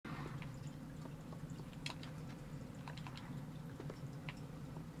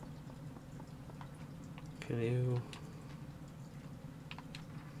Can you...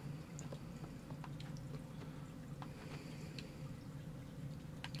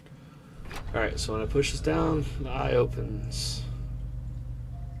 Alright, so when I push this down, the eye opens.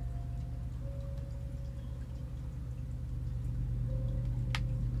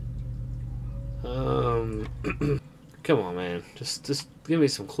 Come on, man. Just give me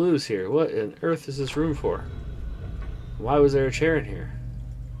some clues here. What on earth is this room for? Why was there a chair in here?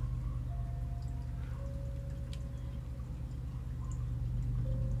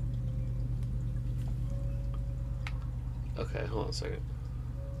 Okay, hold on a second.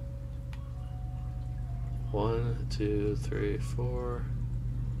 1, 2, 3, 4.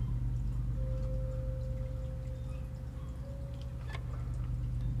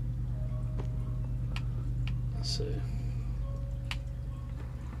 Let's see.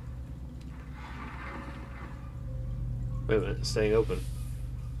 Wait a minute, it's staying open.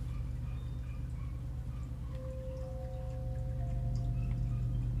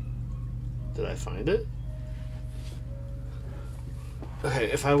 Did I find it?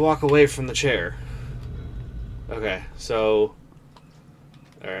 Okay, if I walk away from the chair. Okay, so...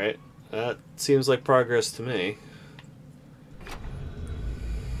 Alright, that seems like progress to me.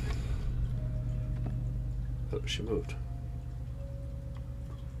 Oh, she moved.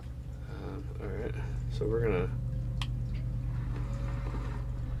 Alright, so we're gonna...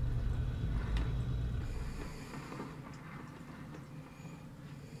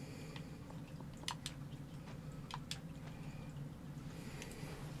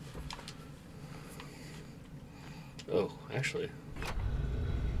 Oh, actually.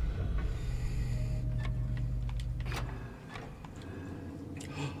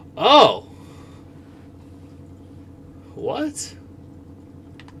 Oh! What?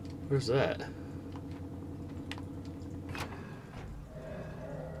 Where's that?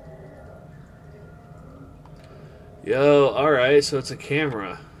 Yo, alright, so it's a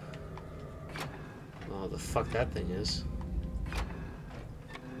camera. Oh, the fuck that thing is.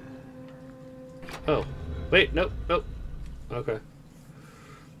 Oh. Wait, nope, nope. Okay.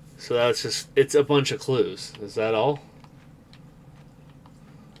 So that's just, it's a bunch of clues. Is that all?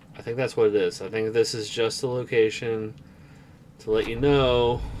 I think that's what it is. I think this is just a location to let you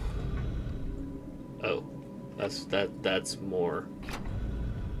know. Oh, that's more.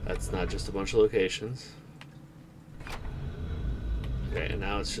 That's not just a bunch of locations. Okay, and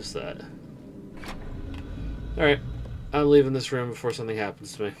now it's just that. Alright, I'm leaving this room before something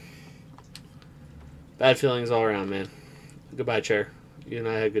happens to me. Bad feelings all around, man. Goodbye, chair. You and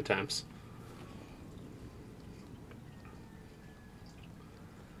I had good times.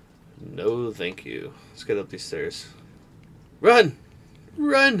 No, thank you. Let's get up these stairs. Run!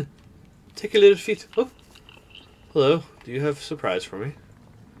 Run! Take a little feet. Oh! Hello. Do you have a surprise for me?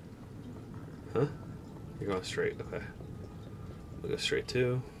 Huh? You're going straight. Okay. We'll go straight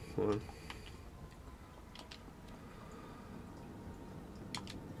to one.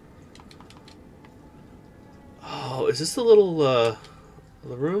 Oh, is this the little, the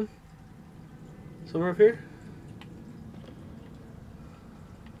room? Somewhere up here?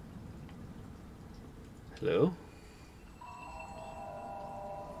 Hello?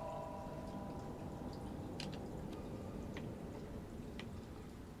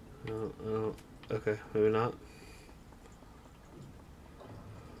 Oh, oh, okay, maybe not.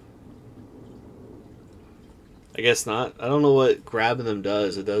 I guess not. I don't know what grabbing them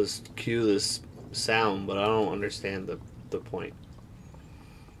does. It does cue this sound, but I don't understand the point.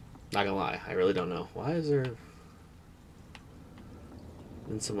 Not gonna lie, I really don't know. Why is there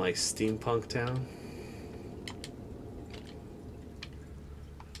in some like steampunk town?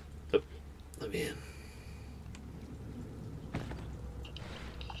 Oh, let me in.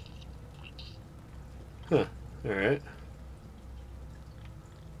 Huh. Alright.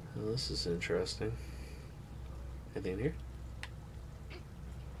 Well, this is interesting. Anything in here?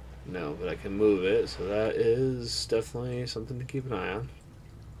 No, but I can move it, so that is definitely something to keep an eye on.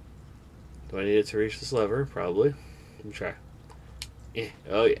 Do I need it to reach this lever? Probably. Let me try. Yeah.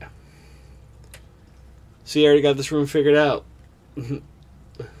 Oh, yeah. See, I already got this room figured out. Ain't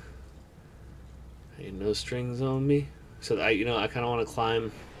no strings on me. So, I kind of want to climb.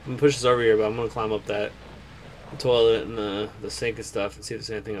 I'm going to push this over here, but I'm going to climb up that toilet and the sink and stuff and see if there's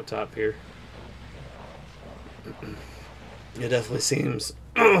anything up top here. It definitely seems...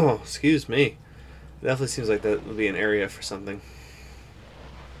 Oh, excuse me. It definitely seems like that would be an area for something.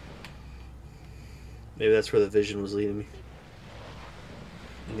 Maybe that's where the vision was leading me.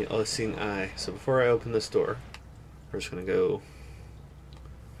 In the all-seeing eye. So before I open this door, we're just going to go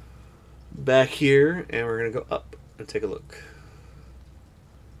back here, and we're going to go up and take a look.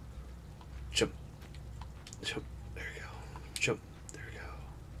 Jump.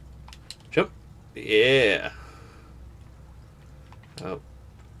 Yeah. Oh.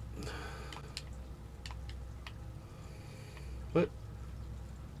 What?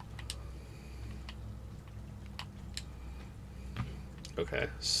 Okay,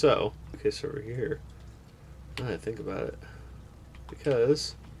 so, over here. Now that I think about it.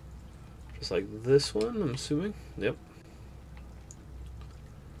 Because, just like this one, I'm assuming. Yep.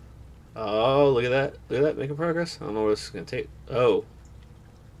 Oh, look at that. Look at that, making progress. I don't know what this is going to take. Oh.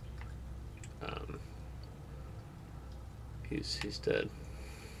 He's dead.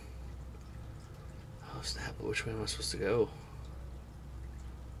 Oh, snap. Which way am I supposed to go?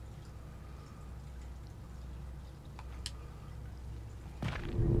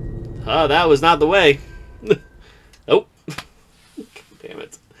 Oh, that was not the way. Oh. Damn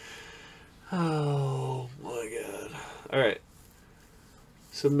it. Oh, my God. Alright.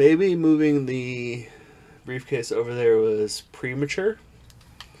 So maybe moving the briefcase over there was premature.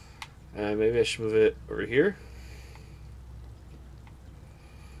 Maybe I should move it over here.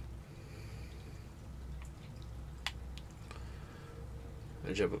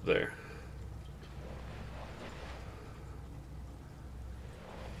 And jump up there.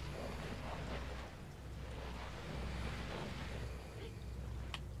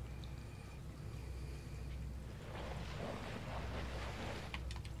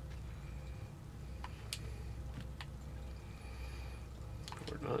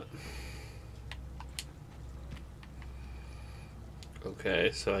 Or not.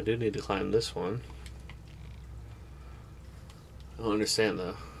 Okay, so I do need to climb this one. I don't understand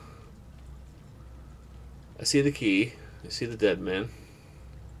though. I see the key. I see the dead man.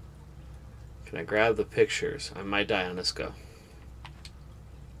 Can I grab the pictures? I might die on this go.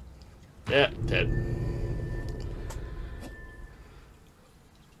 Yeah, dead.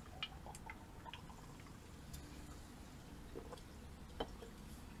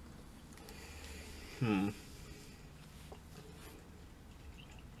 I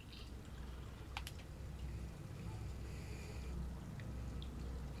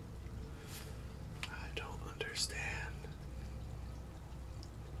don't understand.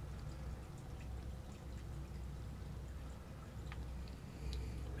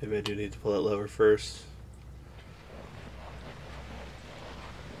 Maybe I do need to pull that lever first.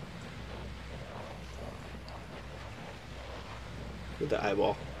 Look at the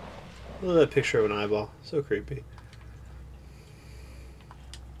eyeball. Look at that picture of an eyeball. So creepy.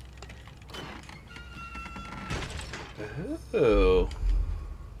 Oh.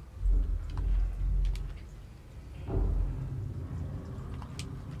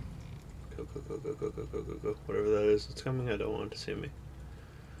 Go, go, go, go, go, go, go, go, go. Whatever that is that's coming, I don't want it to see me.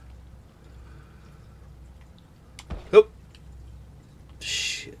 Oh!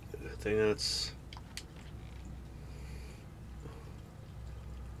 Shit. I think that's...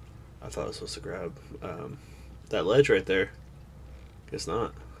 I thought I was supposed to grab that ledge right there. Guess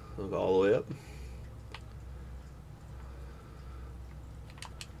not. I'll go all the way up.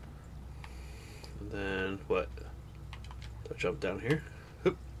 And then what? Do I jump down here?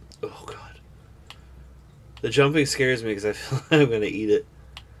 Oop. Oh god. The jumping scares me because I feel like I'm going to eat it.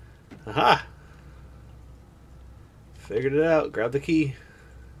 Aha! Figured it out. Grab the key.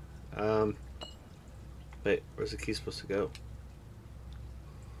 Wait, where's the key supposed to go?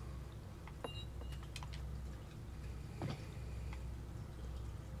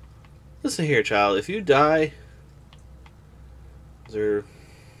 Listen here, child. If you die... Is there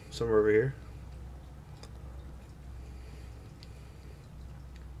somewhere over here?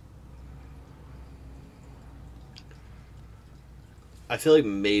 I feel like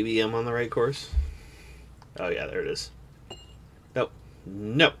maybe I'm on the right course. Oh yeah, there it is. Nope.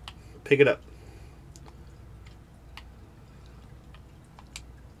 Nope. Pick it up.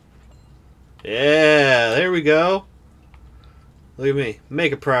 Yeah, there we go. Look at me,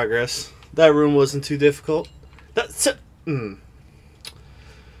 making progress. That room wasn't too difficult. That's it.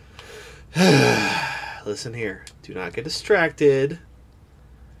 Listen here. Do not get distracted.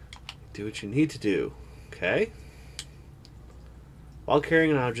 Do what you need to do. Okay? While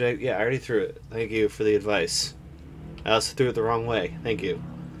carrying an object, yeah, I already threw it. Thank you for the advice. I also threw it the wrong way. Thank you.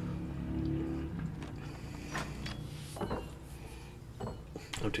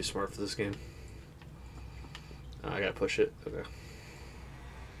 I'm too smart for this game. Oh, I gotta push it. Okay.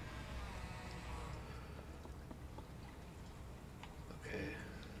 Okay.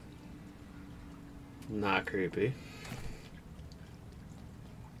 Not creepy.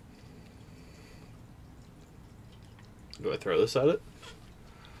 Do I throw this at it?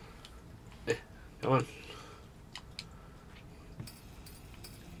 Come on.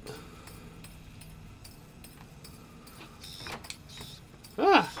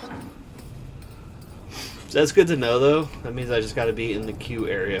 Ah! So that's good to know, though. That means I just got to be in the queue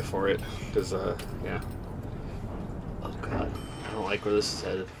area for it. Because, yeah. Oh, God. I don't like where this is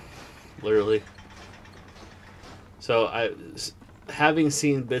headed. Literally. So, having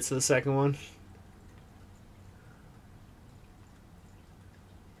seen bits of the second one,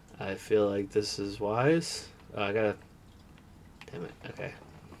 I feel like this is wise. I gotta... Damn it. Okay.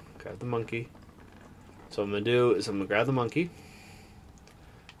 Grab the monkey. So what I'm gonna do is I'm gonna grab the monkey.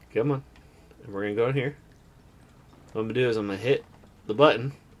 Come on. And we're gonna go in here. What I'm gonna do is I'm gonna hit the button.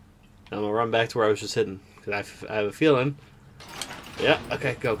 And I'm gonna run back to where I was just hitting. Because I have a feeling. Yeah,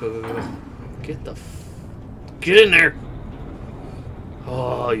 okay, go. Get the get in there!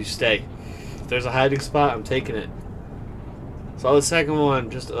 Oh, you stay. If there's a hiding spot, I'm taking it. So the second one,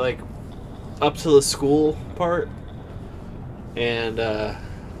 just like up to the school part. And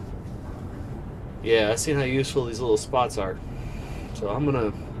yeah, I've seen how useful these little spots are. So I'm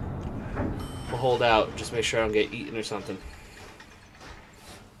gonna hold out, just make sure I don't get eaten or something.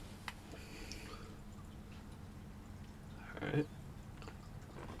 Alright.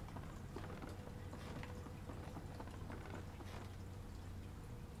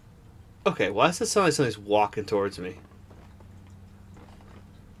 Okay, why does it sound like somebody's walking towards me?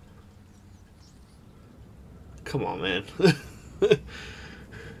 Come on, man.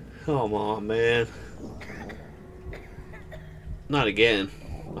 Come on, man. Not again.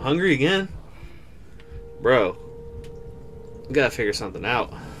 Hungry again? Bro. You gotta figure something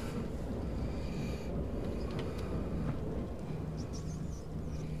out.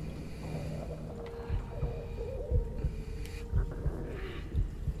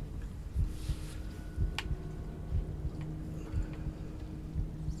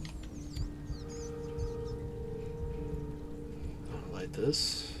 Like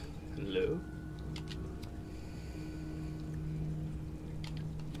this. Hello.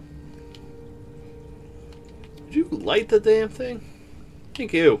 Did you light the damn thing?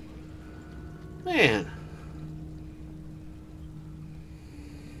 Thank you. Man.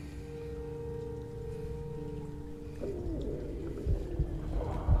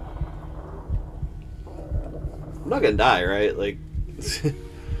 I'm not gonna die, right? Like...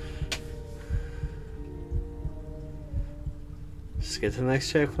 Just get to the next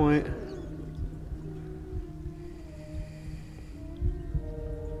checkpoint.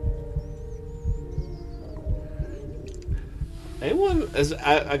 Anyone,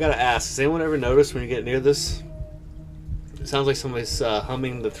 I gotta ask, has anyone ever noticed when you get near this? It sounds like somebody's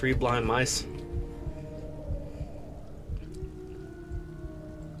humming the Three Blind Mice.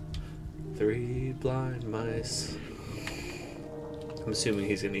 Three blind mice. I'm assuming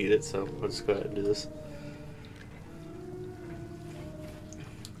he's gonna eat it, so I'll just go ahead and do this.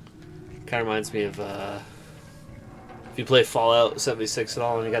 Kind of reminds me of if you play Fallout 76 at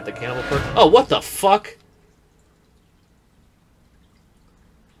all and you got the cannibal perk. Oh, what the fuck?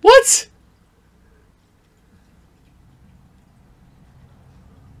 What?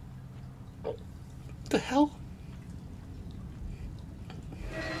 What the hell?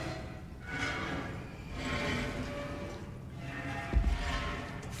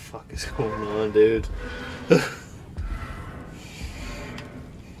 What the fuck is going on, dude?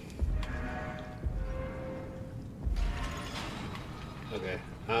 Okay.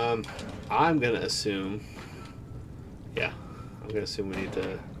 I'm gonna assume. Yeah, I'm gonna assume we need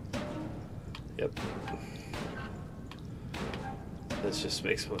to. Yep. This just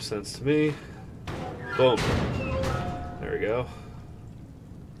makes most sense to me. Boom. There we go.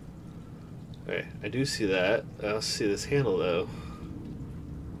 Okay, I do see that. I also see this handle though.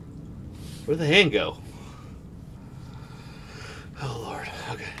 Where'd the hand go? Oh Lord.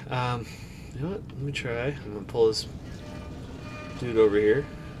 Okay. You know what? Let me try. I'm gonna pull this dude over here.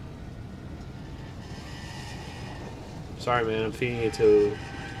 Sorry, man. I'm feeding you to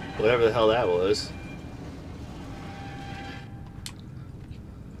whatever the hell that was.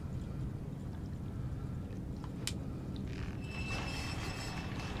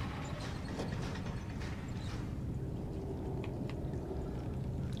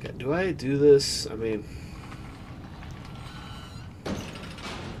 Okay, do I do this? I mean...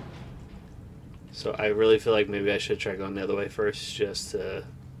 So I really feel like maybe I should try going the other way first, just to...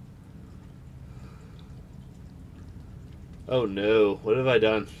 Oh no, what have I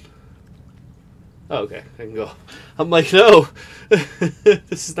done? Oh, okay, I can go. I'm like, no!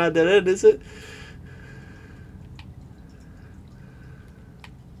 This is not dead end, is it?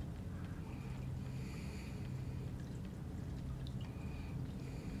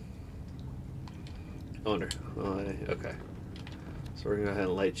 Oh no. Oh, okay. So we're gonna go ahead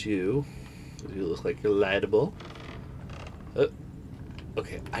and light you. You look like you're lightable. Oh.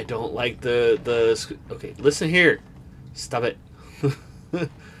 Okay, I don't like the. Okay, listen here. Stop it.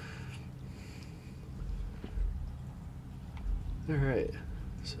 All right.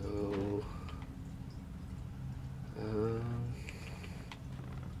 So.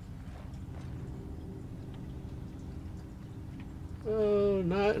 Oh,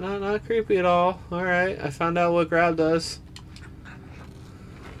 not creepy at all. All right, I found out what grab does.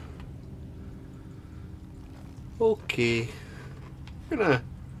 Okay, we're gonna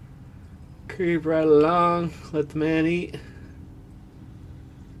creep right along. Let the man eat,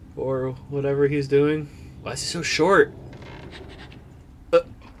 or whatever he's doing. Why is he so short? Uh,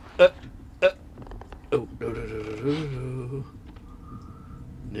 uh, uh. Oh no no no no no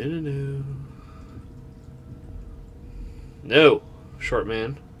no no no no. No, short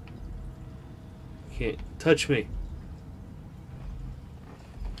man. Can't touch me.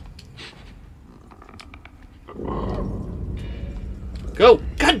 Go!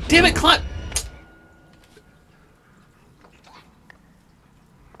 God damn it, climb!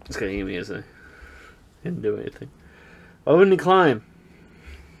 It's gonna eat me, isn't it? Didn't do anything. Why wouldn't he climb?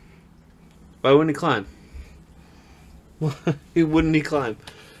 Why wouldn't he climb? He wouldn't he climb?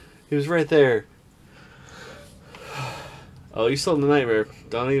 He was right there. Oh, you're still in the nightmare.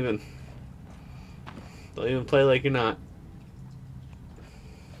 Don't even play like you're not.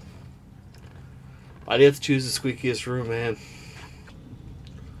 Why do you have to choose the squeakiest room, man?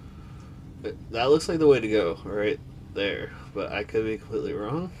 That looks like the way to go, right there. But I could be completely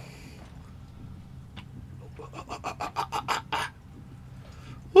wrong.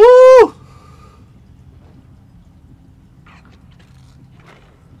 Woo!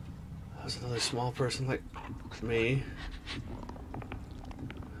 That was another small person like me.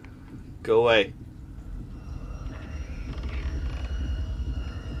 Go away.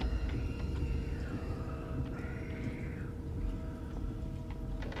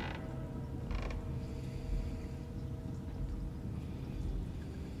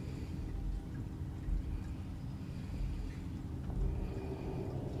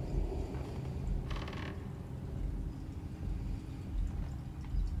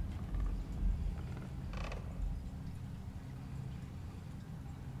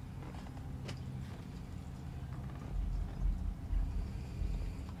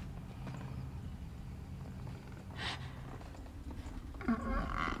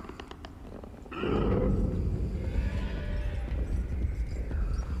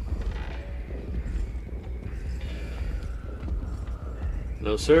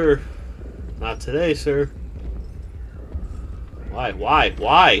 No, sir. Not today, sir. Why? Why?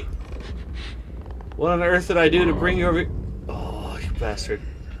 Why? What on earth did I do to bring you over? Oh, you bastard.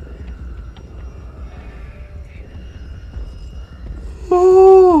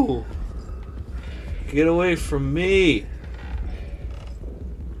 Ooh! Get away from me.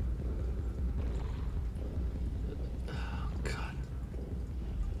 Oh, God.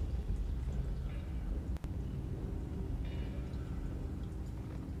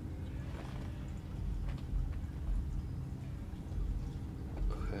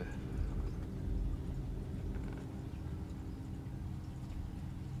 Okay.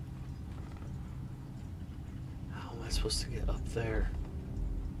 How am I supposed to get up there?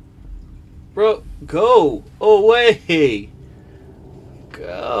 Bro, go away!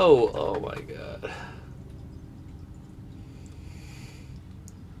 Go! Oh my God.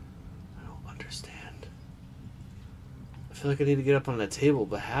 I don't understand. I feel like I need to get up on that table,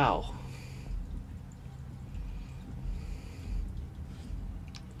 but how?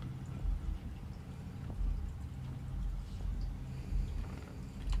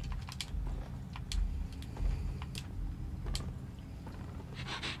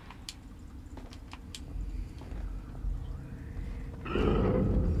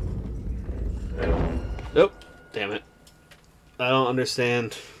 Nope. Damn it. I don't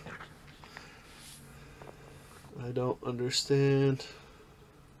understand. I don't understand.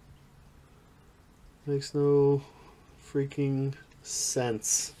 Makes no freaking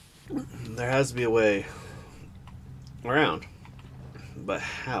sense. There has to be a way around. But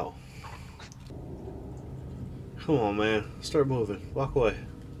how? Come on, man. Start moving. Walk away.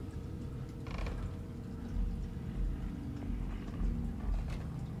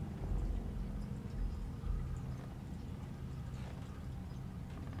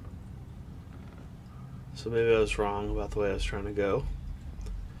 So maybe I was wrong about the way I was trying to go.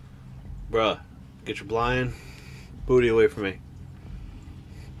 Bruh, get your blind booty away from me.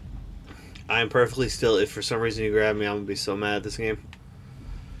 I am perfectly still. If for some reason you grab me, I'm going to be so mad at this game.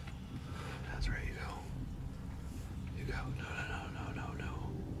 That's right, you go. You go. No, no, no, no, no, no.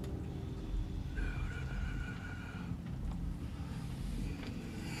 No, no, no, no, no, no.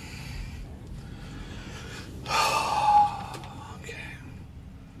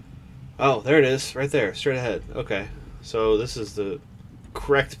 Oh, there it is. Right there. Straight ahead. Okay. So this is the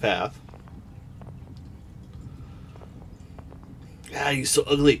correct path. Ah, you're so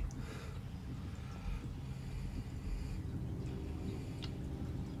ugly.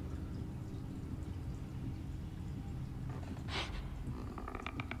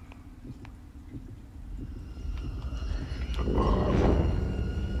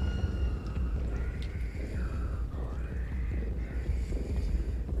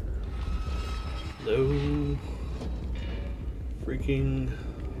 No freaking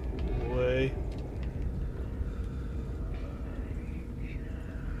way.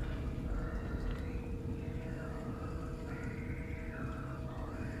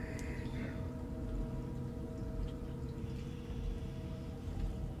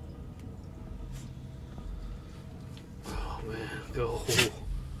 Oh man, go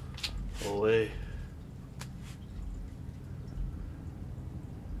away.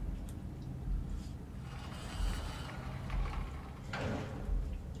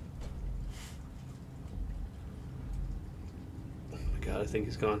 God, I think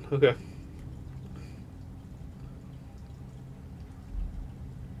he's gone. Okay.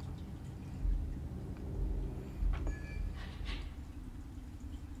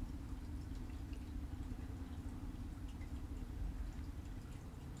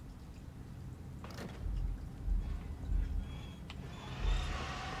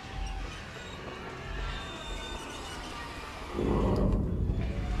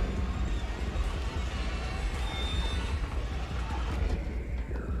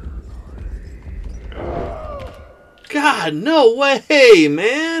 God, no way,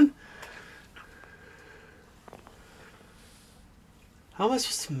 man! How am I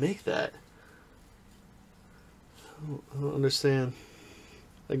supposed to make that? I don't understand.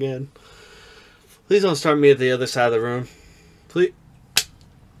 Again. Please don't start me at the other side of the room. Please.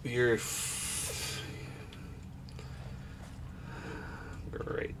 You're...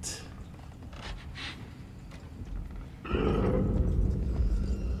 Great.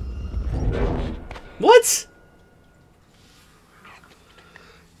 What?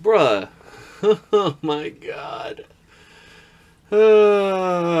 Bruh. Oh my god.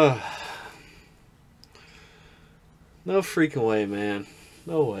 No freaking way, man.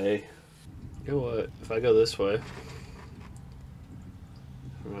 No way. You know what? If I go this way,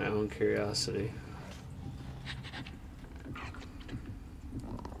 for my own curiosity.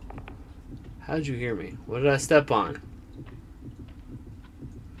 How'd you hear me? What did I step on?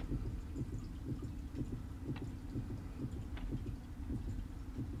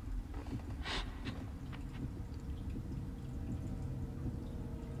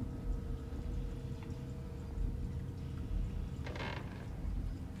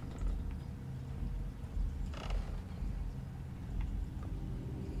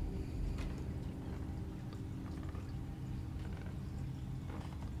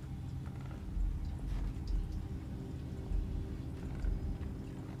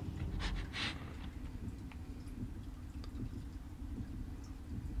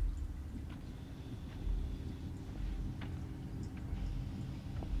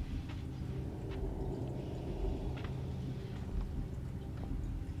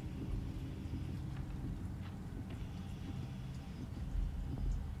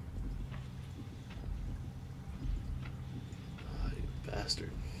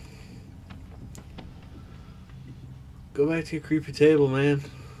 Bastard. Go back to your creepy table, man.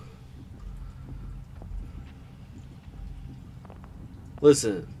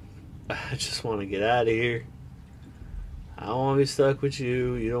 Listen, I just want to get out of here. I don't want to be stuck with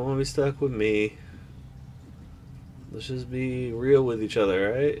you. You don't want to be stuck with me. Let's just be real with each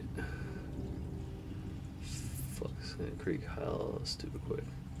other, right? Fuck, it's gonna creak hell stupid quick.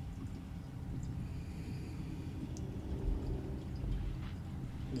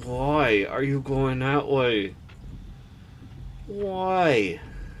 Why are you going that way? Why?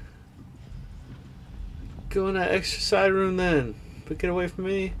 Go in that extra side room then. But get away from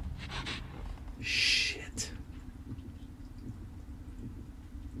me. Shit.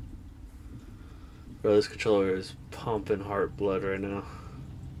 Bro, this controller is pumping heart blood right now.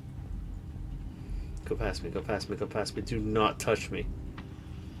 Go past me, go past me, go past me. Do not touch me.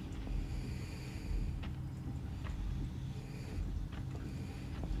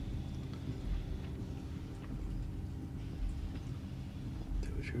 Do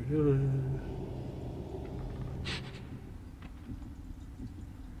what you're doing.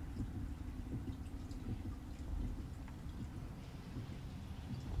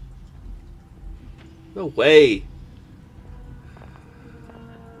 No way.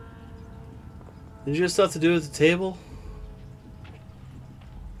 Did you have stuff to do at the table?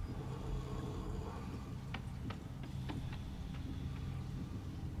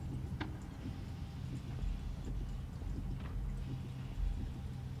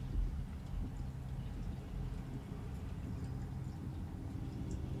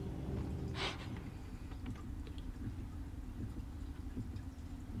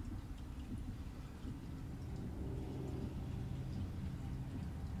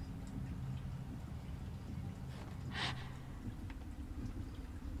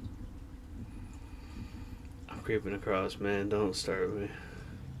 creeping across, man. Don't start with me.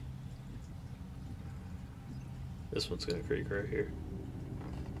 This one's gonna creak right here.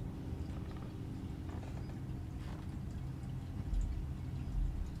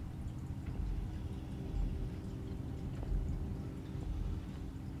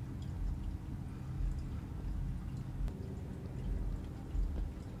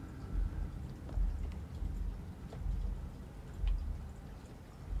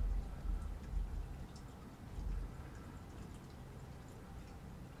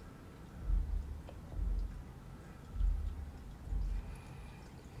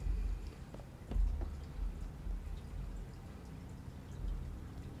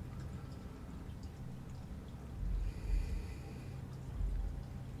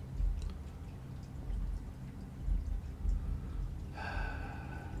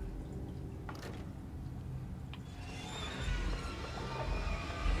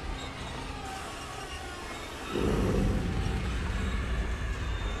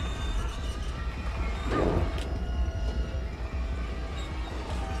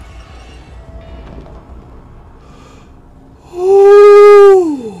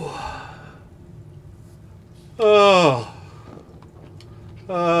 Oh.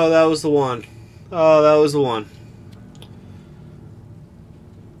 Oh, that was the one. Oh, that was the one.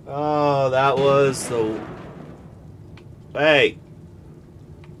 Oh, that was the... Hey.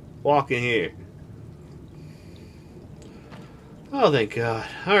 Walk in here. Oh, thank God.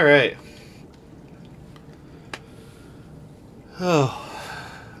 Alright. Oh.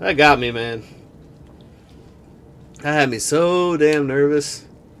 That got me, man. That had me so damn nervous.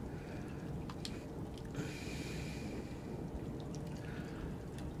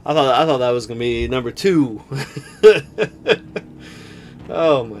 I thought that was gonna be number 2.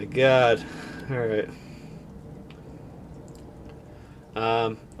 Oh my God! All right.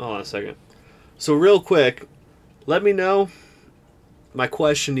 Hold on a second. So real quick, let me know. My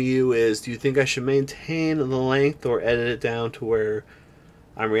question to you is: do you think I should maintain the length or edit it down to where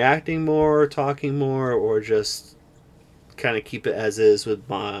I'm reacting more, talking more, or just kind of keep it as is with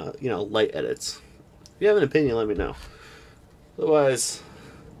my light edits? If you have an opinion, let me know. Otherwise,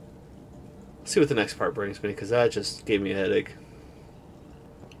 see what the next part brings me, because that just gave me a headache.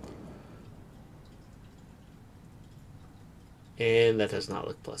 And that does not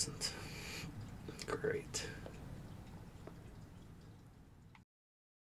look pleasant. Great.